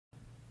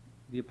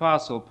The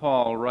Apostle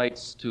Paul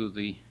writes to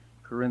the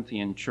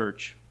Corinthian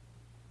church,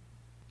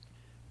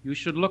 "You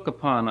should look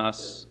upon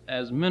us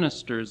as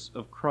ministers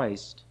of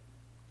Christ,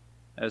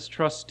 as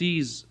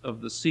trustees of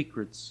the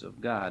secrets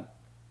of God.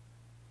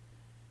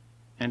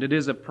 And it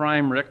is a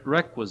prime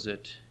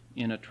requisite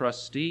in a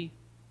trustee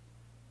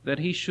that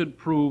he should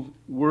prove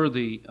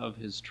worthy of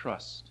his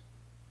trust.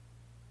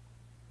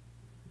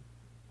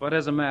 But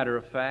as a matter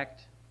of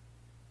fact,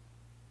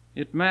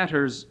 it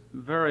matters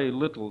very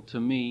little to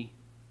me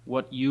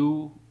what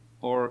you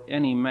or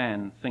any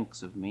man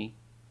thinks of me.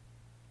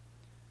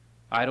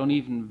 I don't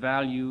even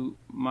value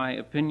my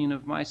opinion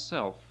of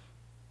myself,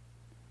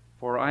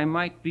 for I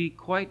might be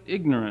quite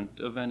ignorant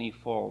of any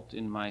fault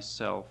in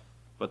myself,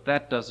 but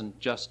that doesn't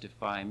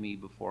justify me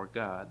before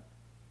God.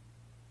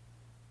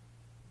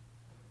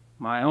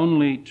 My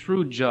only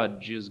true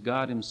judge is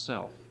God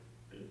Himself."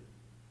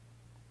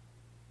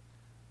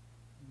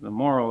 The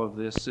moral of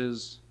this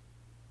is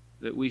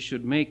that we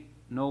should make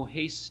no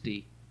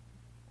hasty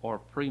or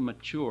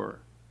premature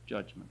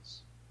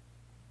judgments.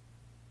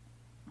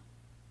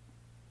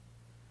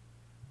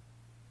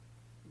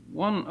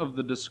 One of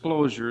the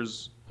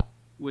disclosures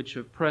which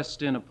have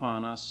pressed in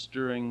upon us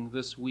during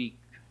this week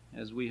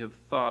as we have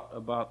thought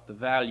about the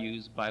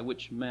values by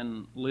which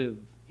men live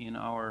in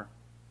our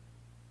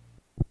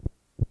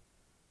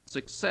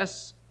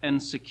success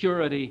and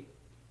security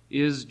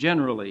is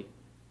generally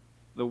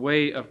the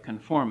way of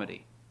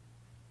conformity.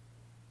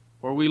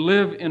 For we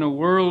live in a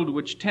world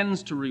which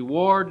tends to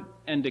reward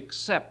and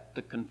accept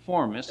the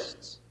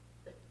conformists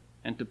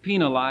and to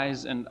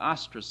penalize and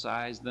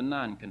ostracize the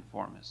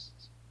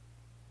nonconformists.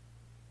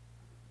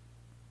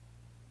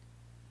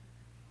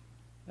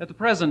 At the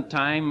present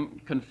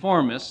time,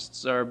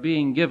 conformists are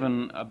being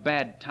given a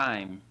bad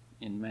time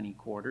in many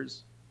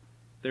quarters.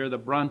 They're the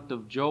brunt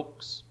of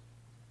jokes.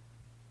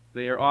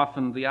 They are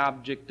often the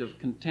object of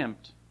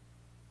contempt.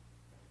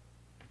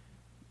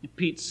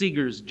 Pete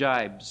Seeger's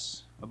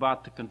jibes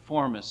about the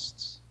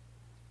conformists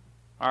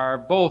are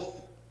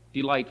both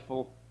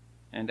delightful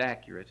and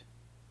accurate.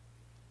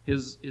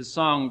 His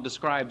song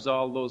describes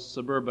all those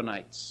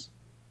suburbanites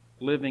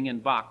living in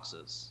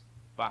boxes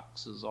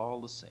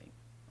all the same,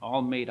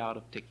 all made out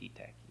of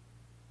ticky-tacky.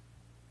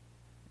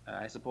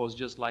 I suppose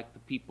just like the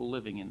people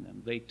living in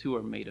them, they too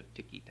are made of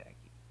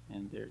ticky-tacky.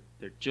 And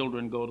their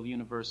children go to the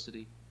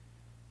university,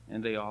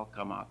 and they all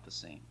come out the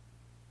same.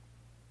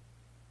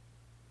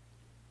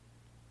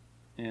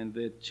 And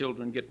the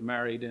children get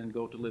married and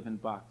go to live in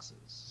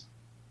boxes,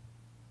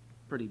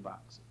 pretty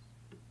boxes.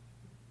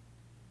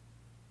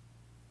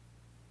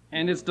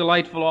 And it's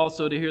delightful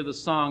also to hear the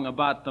song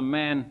about the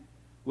man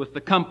with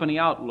the company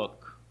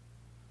outlook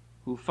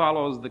who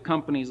follows the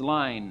company's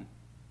line,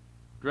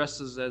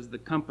 dresses as the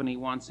company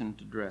wants him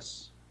to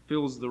dress,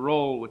 fills the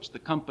role which the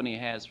company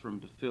has for him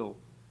to fill,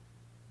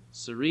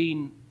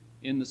 serene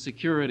in the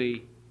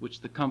security which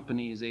the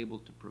company is able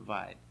to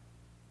provide.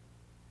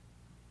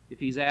 If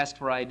he's asked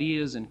for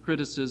ideas and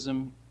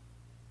criticism,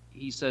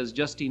 he says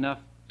just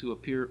enough to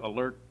appear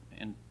alert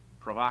and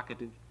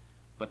provocative,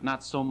 but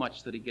not so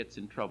much that he gets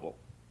in trouble.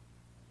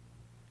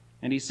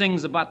 And he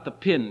sings about the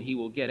pin he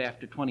will get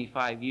after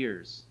 25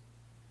 years,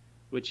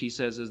 which he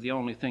says is the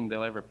only thing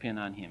they'll ever pin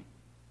on him.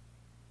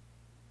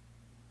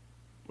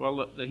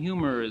 Well, the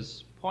humor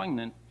is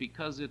poignant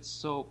because it's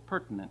so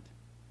pertinent.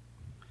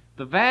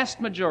 The vast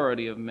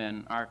majority of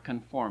men are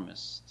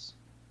conformists.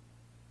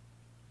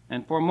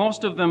 And for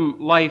most of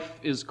them, life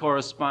is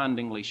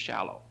correspondingly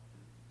shallow.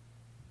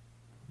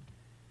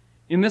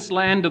 In this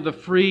land of the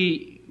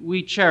free,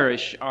 we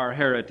cherish our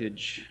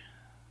heritage,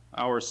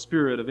 our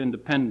spirit of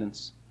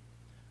independence.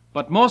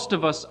 But most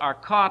of us are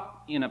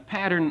caught in a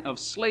pattern of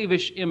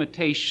slavish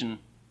imitation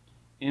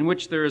in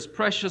which there is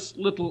precious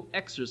little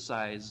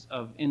exercise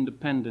of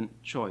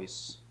independent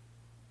choice.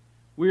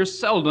 We are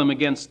seldom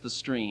against the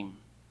stream.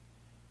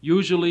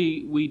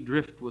 Usually we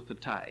drift with the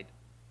tide.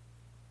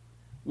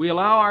 We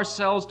allow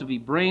ourselves to be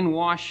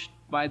brainwashed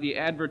by the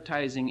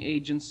advertising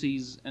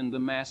agencies and the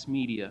mass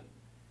media.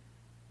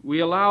 We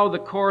allow the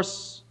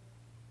course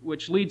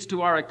which leads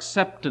to our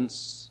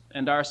acceptance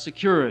and our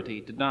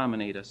security to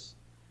dominate us.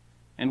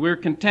 And we're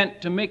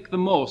content to make the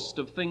most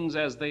of things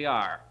as they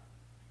are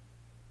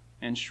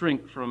and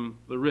shrink from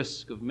the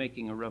risk of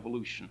making a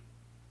revolution.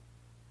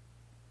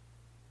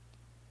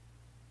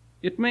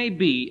 It may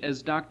be,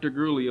 as Dr.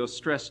 Grulio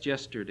stressed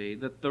yesterday,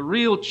 that the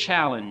real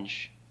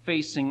challenge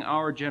facing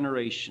our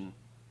generation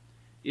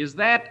is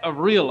that of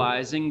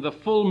realizing the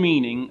full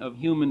meaning of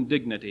human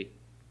dignity.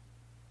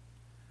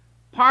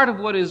 Part of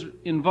what is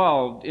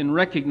involved in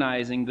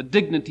recognizing the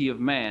dignity of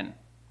man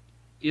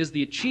is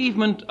the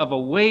achievement of a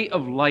way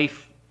of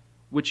life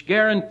which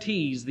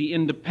guarantees the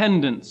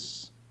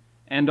independence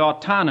and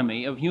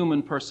autonomy of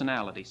human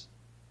personalities.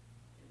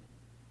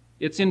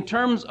 It's in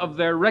terms of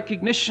their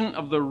recognition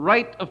of the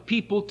right of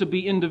people to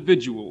be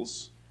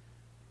individuals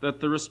that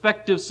the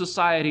respective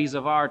societies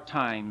of our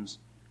times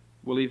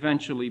will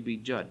eventually be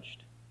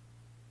judged.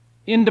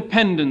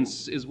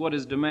 Independence is what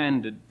is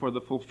demanded for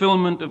the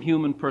fulfillment of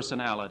human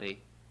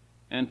personality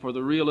and for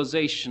the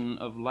realization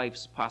of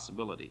life's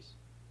possibilities.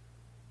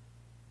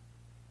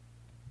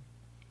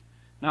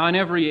 Now, in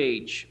every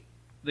age,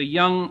 the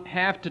young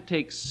have to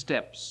take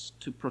steps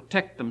to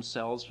protect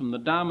themselves from the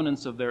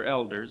dominance of their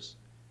elders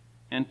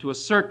and to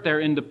assert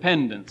their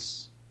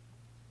independence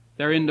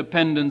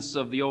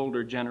of the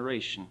older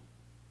generation.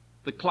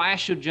 The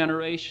clash of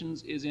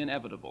generations is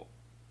inevitable.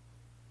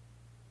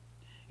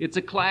 It's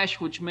a clash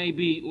which may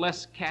be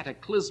less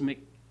cataclysmic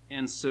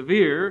and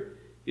severe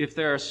if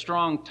there are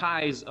strong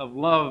ties of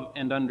love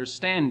and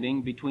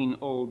understanding between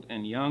old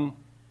and young,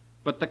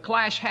 but the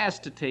clash has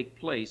to take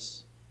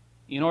place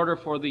in order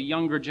for the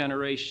younger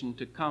generation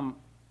to come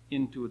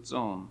into its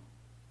own.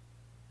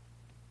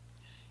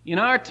 In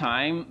our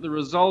time, the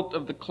result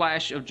of the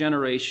clash of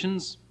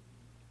generations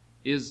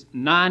is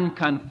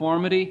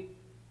nonconformity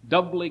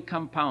doubly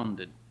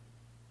compounded.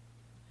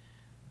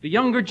 The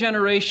younger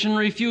generation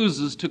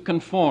refuses to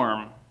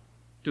conform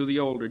to the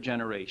older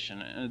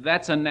generation.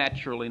 That's a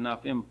natural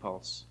enough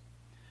impulse.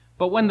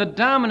 But when the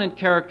dominant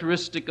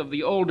characteristic of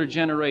the older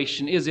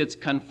generation is its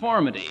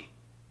conformity,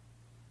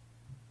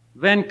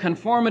 then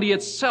conformity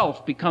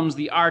itself becomes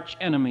the arch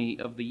enemy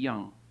of the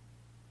young.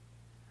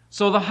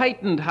 So the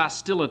heightened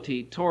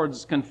hostility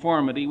towards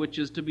conformity, which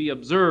is to be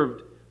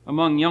observed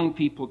among young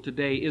people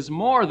today, is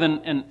more than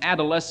an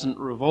adolescent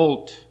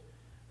revolt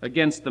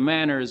against the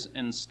manners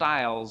and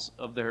styles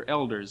of their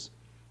elders.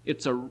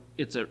 It's a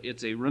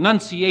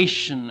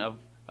renunciation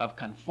of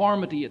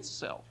conformity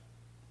itself.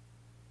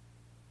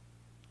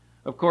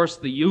 Of course,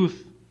 the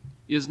youth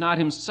is not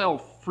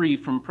himself free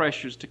from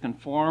pressures to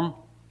conform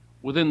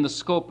within the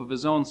scope of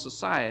his own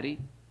society.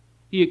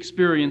 He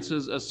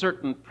experiences a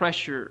certain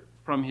pressure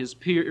from his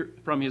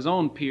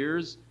own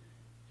peers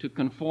to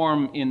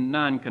conform in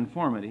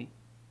nonconformity.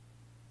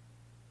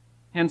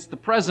 Hence, the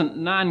present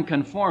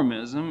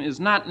nonconformism is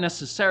not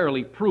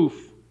necessarily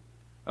proof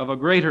of a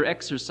greater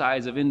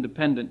exercise of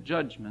independent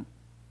judgment.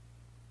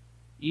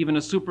 Even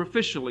a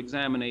superficial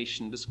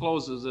examination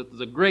discloses that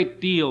there's a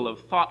great deal of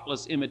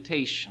thoughtless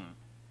imitation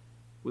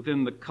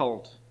within the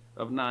cult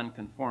of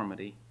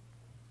nonconformity.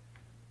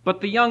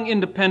 But the young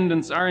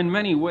independents are in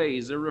many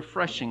ways a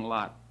refreshing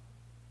lot.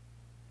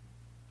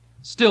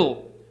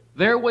 Still,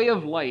 their way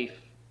of life,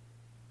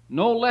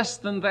 no less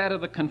than that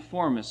of the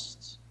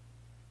conformists,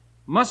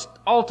 must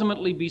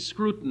ultimately be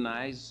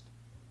scrutinized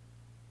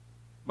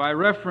by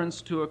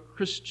reference to a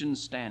Christian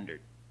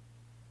standard.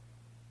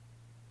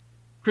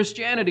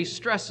 Christianity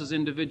stresses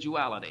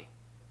individuality.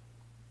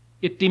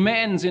 It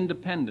demands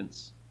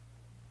independence.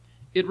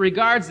 It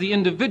regards the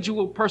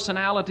individual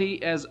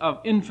personality as of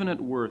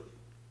infinite worth,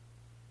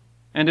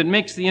 and it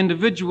makes the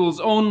individual's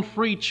own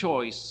free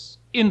choice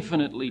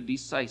infinitely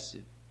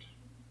decisive.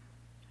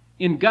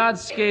 In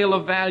God's scale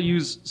of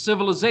values,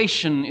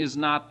 civilization is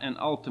not an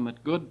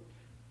ultimate good.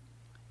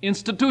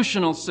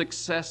 Institutional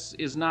success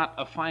is not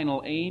a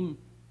final aim.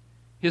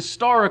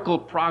 Historical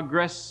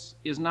progress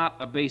is not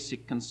a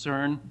basic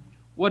concern.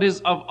 What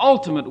is of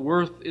ultimate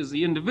worth is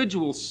the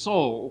individual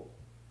soul,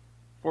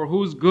 for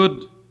whose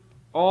good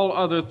all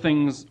other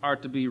things are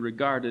to be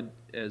regarded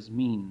as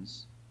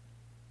means.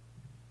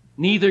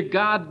 Neither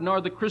God nor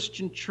the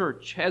Christian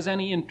church has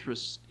any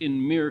interest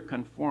in mere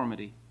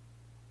conformity.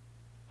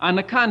 On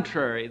the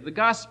contrary, the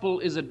gospel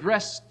is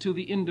addressed to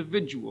the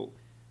individual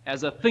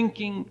as a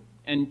thinking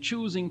and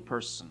choosing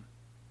person.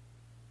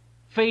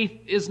 Faith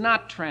is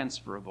not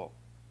transferable,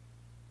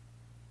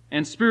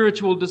 and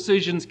spiritual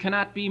decisions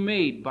cannot be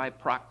made by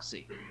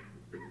proxy.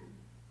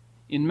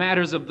 In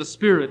matters of the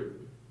Spirit,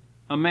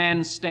 a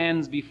man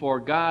stands before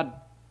God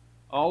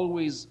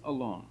always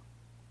alone.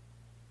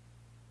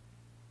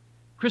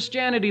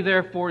 Christianity,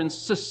 therefore,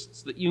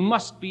 insists that you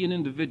must be an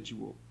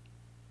individual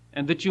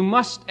and that you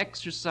must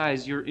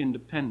exercise your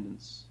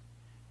independence.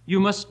 You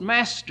must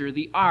master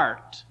the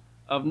art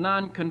of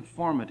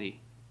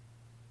nonconformity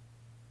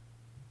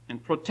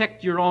and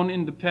protect your own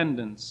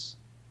independence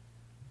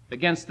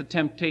against the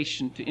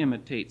temptation to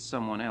imitate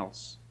someone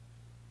else.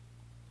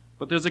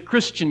 But there's a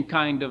Christian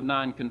kind of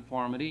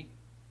nonconformity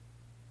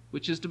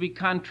which is to be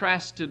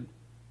contrasted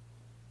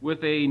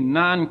with a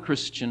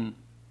non-Christian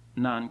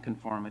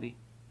nonconformity.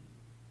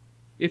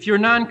 If your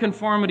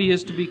nonconformity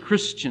is to be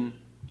Christian,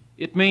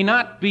 it may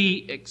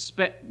be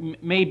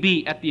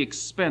at the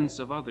expense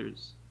of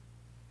others.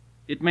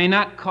 It may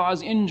not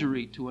cause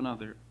injury to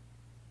another.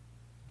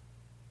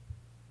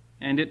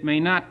 And it may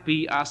not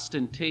be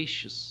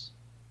ostentatious,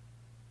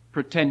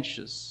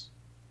 pretentious,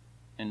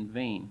 and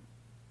vain.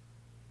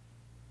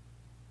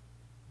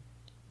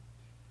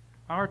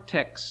 Our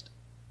text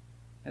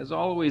has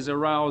always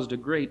aroused a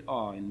great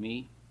awe in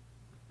me.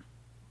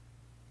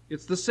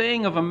 It's the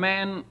saying of a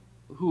man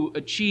who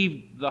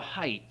achieved the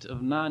height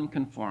of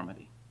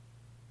nonconformity.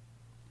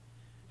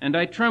 And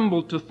I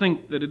tremble to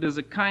think that it is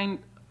a kind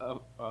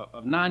of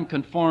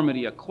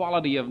nonconformity, a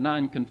quality of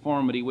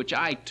nonconformity, which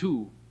I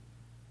too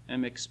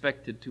am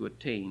expected to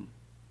attain.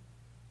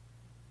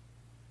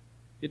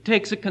 It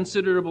takes a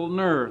considerable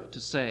nerve to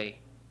say,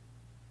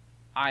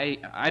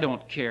 I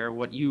don't care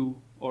what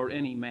you or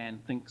any man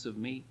thinks of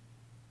me.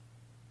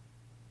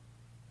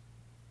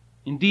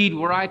 Indeed,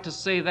 were I to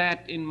say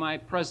that in my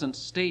present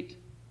state,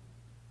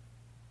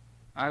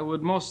 I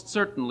would most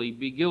certainly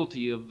be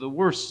guilty of the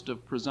worst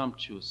of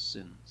presumptuous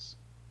sins.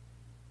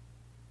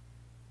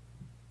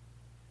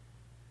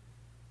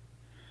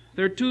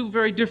 There are two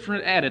very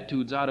different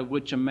attitudes out of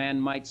which a man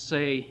might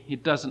say,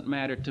 it doesn't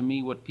matter to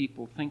me what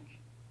people think.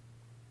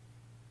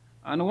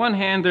 On the one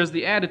hand, there's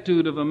the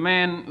attitude of a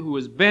man who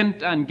is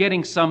bent on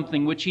getting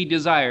something which he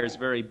desires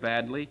very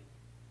badly,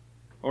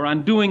 or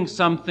on doing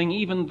something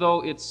even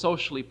though it's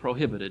socially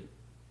prohibited.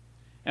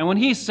 And when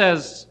he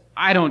says,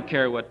 I don't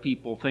care what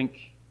people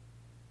think,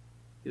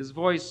 his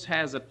voice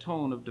has a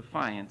tone of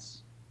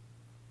defiance.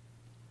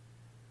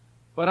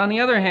 But on the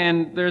other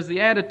hand, there's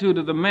the attitude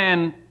of the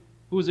man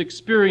whose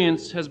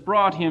experience has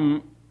brought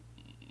him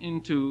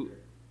into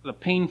the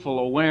painful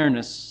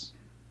awareness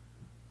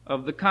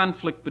of the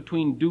conflict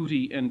between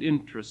duty and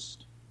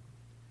interest,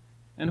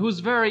 and whose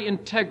very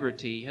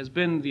integrity has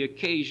been the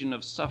occasion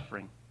of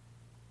suffering.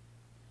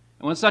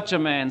 And when such a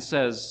man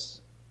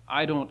says,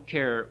 I don't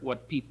care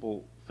what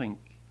people think,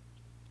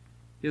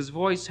 his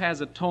voice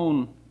has a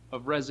tone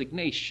of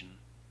resignation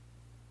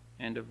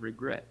and of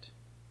regret.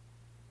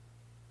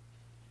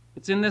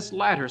 It's in this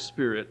latter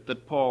spirit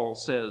that Paul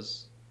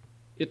says,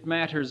 it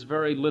matters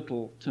very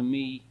little to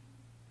me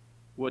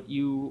what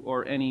you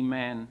or any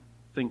man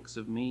thinks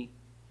of me.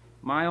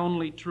 My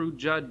only true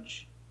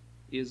judge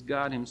is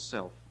God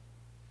himself.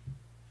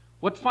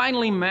 What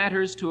finally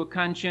matters to a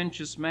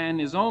conscientious man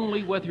is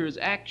only whether his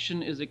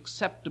action is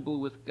acceptable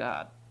with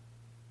God.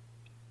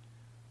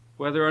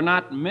 Whether or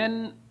not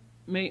men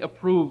may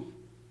approve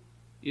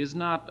is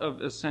not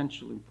of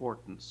essential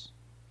importance.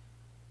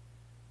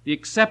 The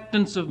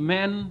acceptance of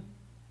men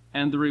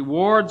and the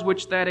rewards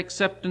which that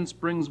acceptance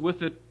brings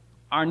with it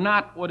are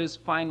not what is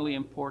finally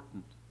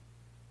important.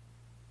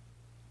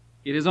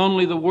 It is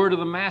only the word of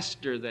the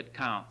Master that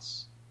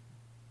counts.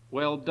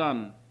 Well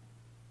done,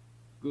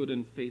 good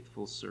and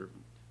faithful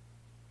servant.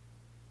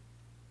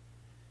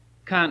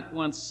 Kant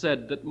once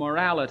said that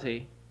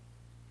morality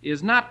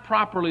is not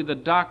properly the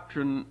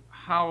doctrine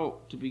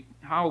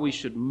how we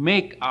should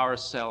make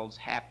ourselves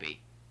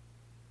happy,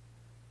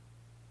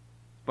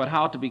 but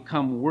how to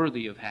become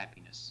worthy of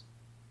happiness.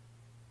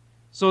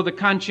 So the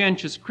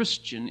conscientious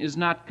Christian is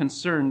not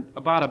concerned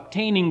about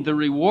obtaining the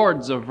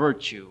rewards of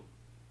virtue,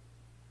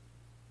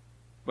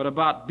 but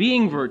about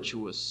being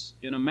virtuous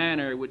in a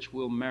manner which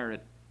will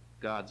merit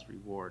God's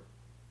reward.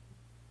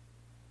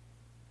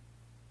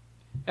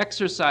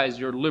 Exercise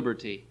your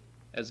liberty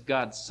as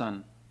God's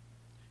son.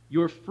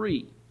 You're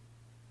free,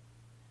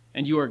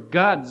 and you are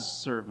God's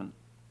servant,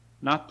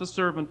 not the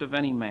servant of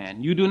any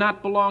man. You do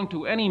not belong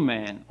to any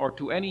man or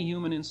to any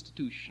human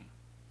institution.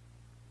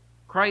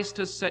 Christ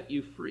has set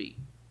you free.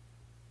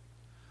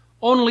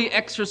 Only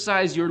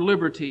exercise your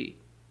liberty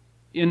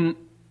in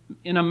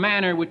a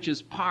manner which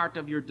is part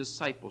of your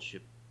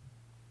discipleship.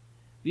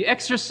 The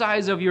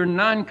exercise of your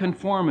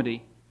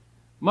nonconformity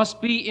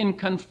must be in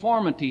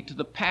conformity to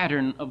the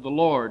pattern of the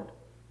Lord,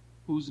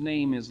 whose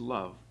name is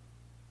love.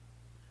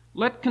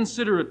 Let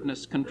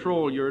considerateness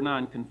control your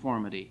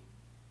nonconformity.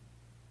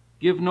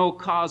 Give no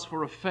cause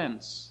for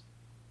offense,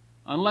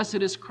 unless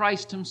it is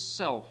Christ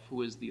himself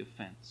who is the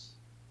offense,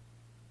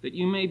 that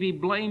you may be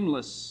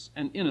blameless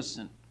and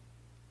innocent,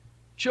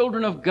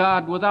 children of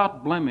God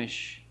without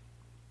blemish,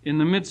 in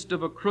the midst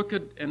of a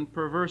crooked and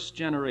perverse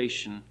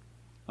generation,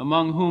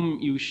 among whom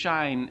you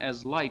shine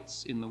as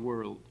lights in the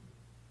world,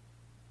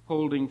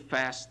 holding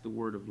fast the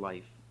word of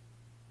life.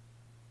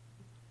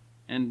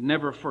 And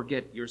never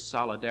forget your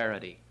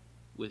solidarity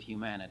with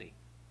humanity.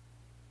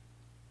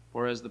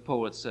 For as the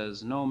poet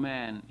says, no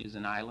man is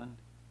an island,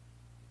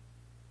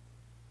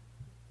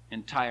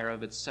 entire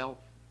of itself.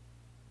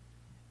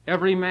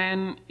 Every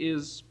man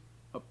is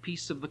a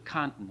piece of the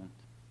continent,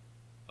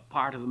 a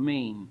part of the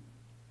main.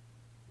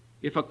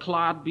 If a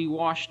clod be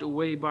washed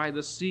away by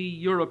the sea,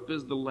 Europe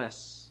is the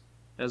less,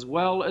 as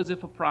well as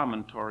if a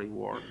promontory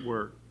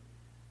were,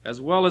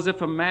 as well as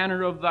if a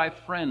manor of thy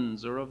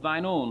friends or of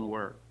thine own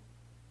were.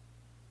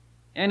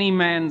 Any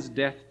man's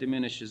death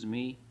diminishes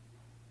me,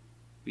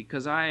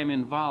 because I am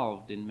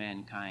involved in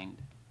mankind,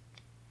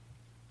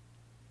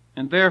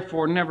 and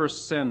therefore never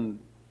send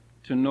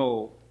to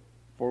know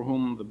for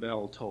whom the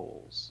bell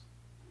tolls.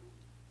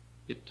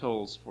 It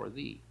tolls for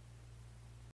thee.